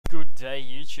Good day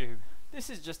YouTube. This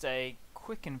is just a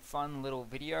quick and fun little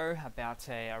video about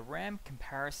a RAM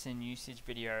comparison usage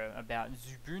video about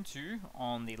Xubuntu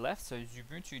on the left, so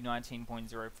Xubuntu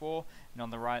 19.04, and on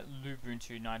the right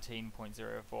Lubuntu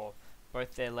 19.04,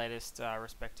 both their latest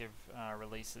respective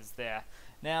releases there.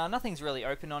 Now nothing's really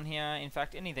open on here, in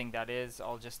fact anything that is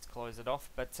I'll just close it off,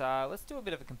 but let's do a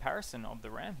bit of a comparison of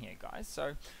the RAM here guys.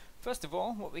 So first of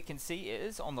all, what we can see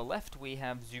is on the left we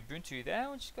have Xubuntu there,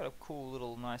 which has got a cool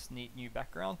little nice neat new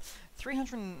background.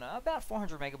 About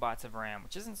 400 megabytes of RAM,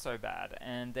 which isn't so bad.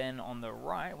 And then on the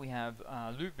right we have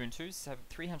Lubuntu,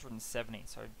 370.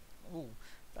 So,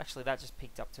 actually that just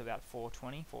peaked up to about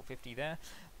 420, 450 there.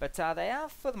 But they are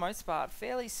for the most part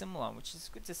fairly similar, which is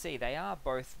good to see. They are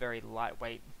both very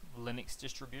lightweight Linux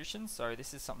distributions, so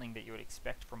this is something that you would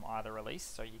expect from either release,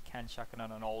 so you can chuck it on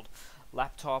an old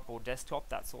laptop or desktop,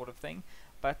 that sort of thing.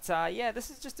 But yeah, this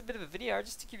is just a bit of a video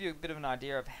just to give you a bit of an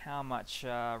idea of how much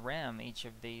RAM each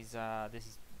of these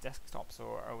desktops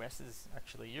or OSs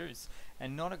actually use,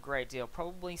 and not a great deal,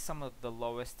 probably some of the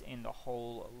lowest in the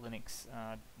whole Linux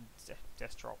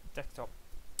desktop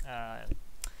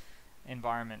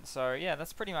environment. So yeah,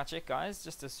 that's pretty much it guys,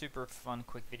 just a super fun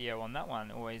quick video on that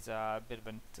one. Always a bit of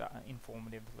an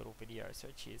informative little video, so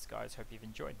cheers guys, hope you've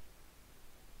enjoyed.